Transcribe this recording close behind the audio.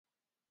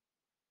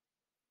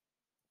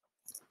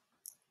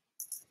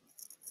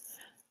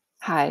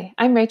Hi,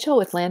 I'm Rachel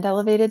with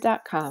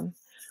landelevated.com.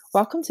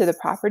 Welcome to the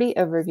property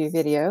overview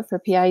video for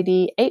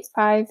PID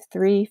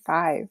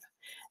 8535.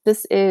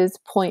 This is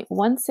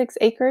 0.16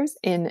 acres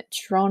in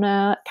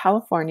Trona,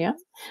 California.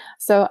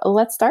 So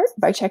let's start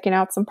by checking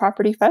out some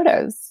property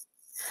photos.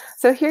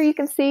 So here you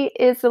can see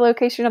is the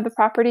location of the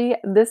property.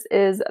 This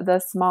is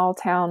the small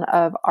town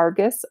of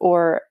Argus,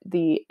 or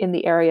in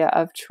the area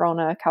of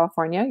Trona,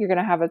 California. You're going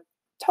to have a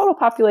total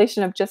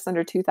population of just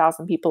under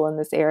 2,000 people in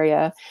this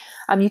area.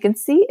 You can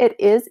see it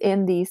is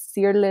in the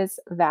Searles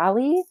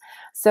Valley.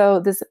 So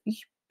this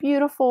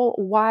beautiful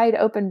wide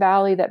open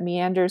valley that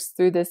meanders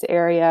through this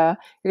area.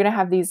 You're going to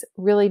have these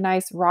really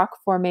nice rock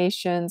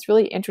formations,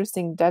 really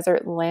interesting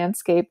desert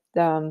landscape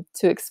to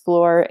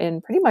explore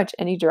in pretty much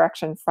any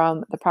direction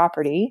from the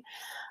property.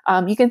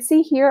 You can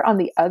see here on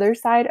the other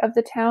side of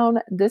the town,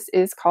 this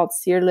is called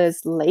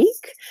Searles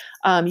Lake.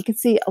 You can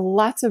see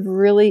lots of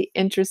really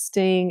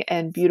interesting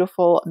and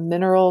beautiful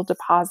mineral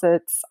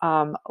deposits.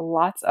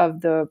 Lots of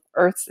the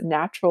Earth's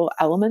natural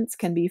elements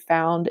can be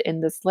found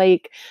in this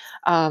lake.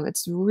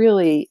 It's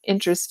really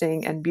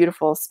interesting and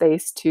beautiful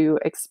space to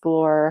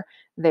explore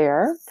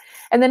there.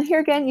 And then here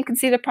again, you can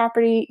see the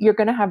property. You're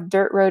going to have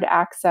dirt road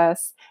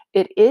access.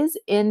 It is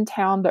in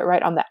town, but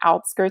right on the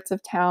outskirts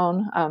of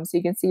town. So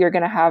you can see you're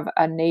going to have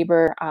a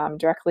neighbor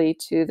directly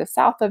to the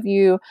south of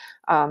you,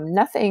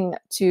 nothing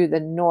to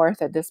the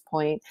north at this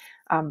point.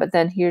 But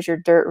then here's your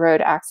dirt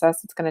road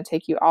access. It's going to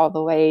take you all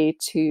the way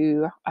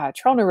to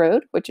Trona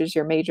Road, which is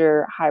your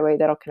major highway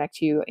that'll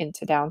connect you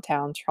into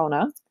downtown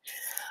Trona.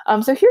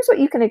 So here's what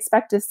you can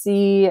expect to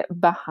see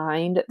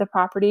behind the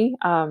property.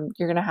 You're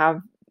going to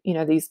have,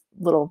 these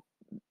little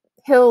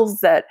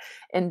hills that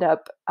end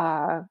up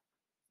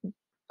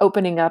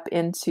opening up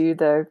into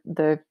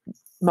the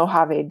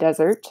Mojave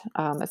Desert,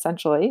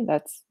 essentially.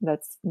 That's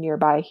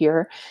nearby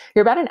here.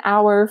 You're about an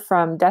hour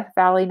from Death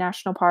Valley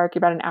National Park.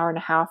 You're about an hour and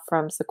a half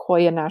from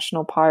Sequoia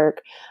National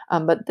Park.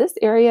 But this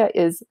area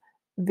is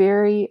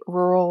very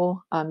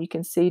rural. You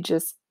can see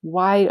just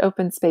wide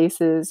open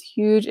spaces,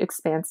 huge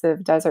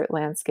expansive desert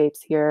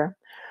landscapes here.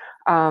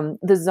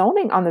 The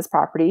zoning on this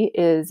property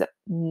is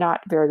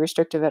not very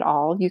restrictive at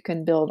all. You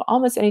can build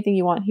almost anything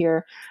you want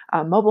here.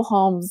 Mobile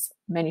homes,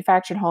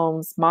 manufactured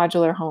homes,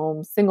 modular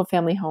homes, single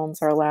family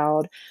homes are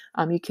allowed.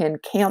 You can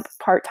camp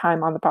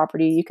part-time on the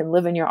property. You can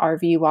live in your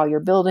RV while you're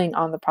building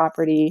on the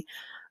property.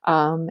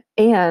 And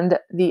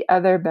the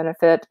other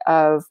benefit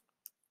of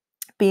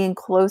being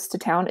close to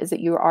town is that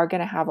you are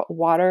going to have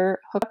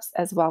water hookups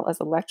as well as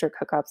electric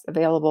hookups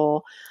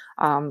available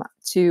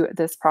to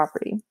this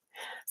property.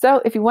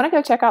 So if you want to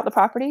go check out the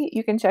property,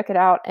 you can check it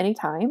out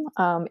anytime.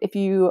 If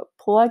you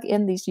plug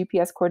in these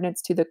GPS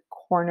coordinates to the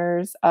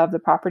corners of the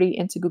property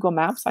into Google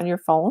Maps on your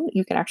phone,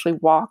 you can actually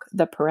walk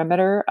the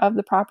perimeter of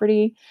the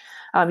property.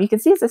 You can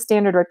see it's a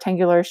standard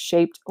rectangular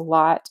shaped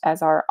lot,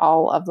 as are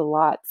all of the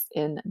lots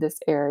in this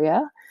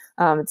area.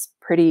 It's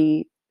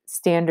pretty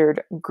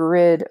standard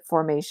grid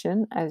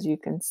formation, as you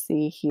can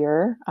see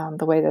here,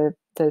 the way that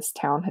this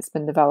town has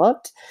been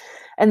developed.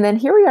 And then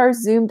here we are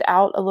zoomed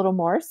out a little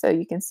more so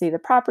you can see the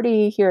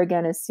property. Here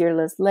again is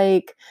Searles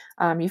Lake.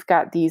 You've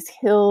got these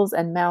hills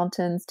and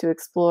mountains to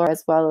explore,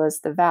 as well as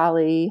the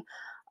valley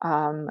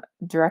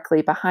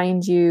directly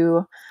behind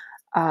you.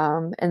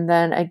 And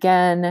then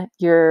again,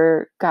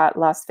 you've got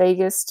Las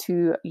Vegas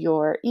to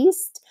your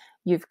east.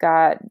 You've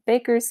got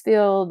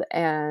Bakersfield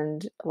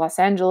and Los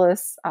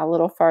Angeles a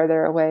little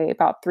farther away,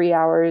 about 3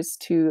 hours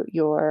to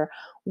your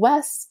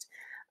west.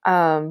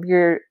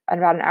 You're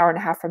about an hour and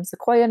a half from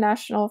Sequoia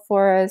National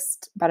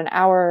Forest, about an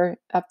hour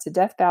up to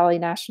Death Valley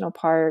National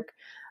Park.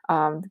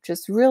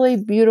 Just really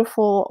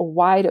beautiful,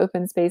 wide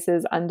open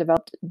spaces,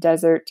 undeveloped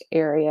desert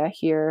area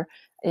here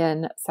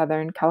in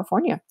Southern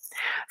California.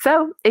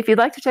 So if you'd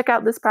like to check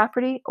out this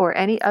property or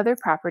any other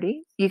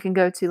property, you can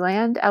go to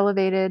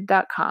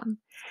landelevated.com.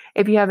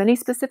 If you have any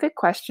specific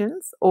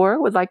questions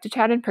or would like to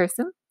chat in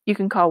person, you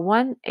can call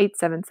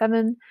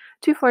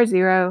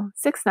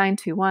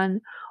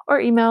 1-877-240-6921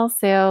 or email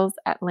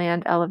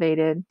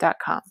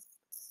sales@landelevated.com.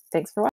 Thanks for watching.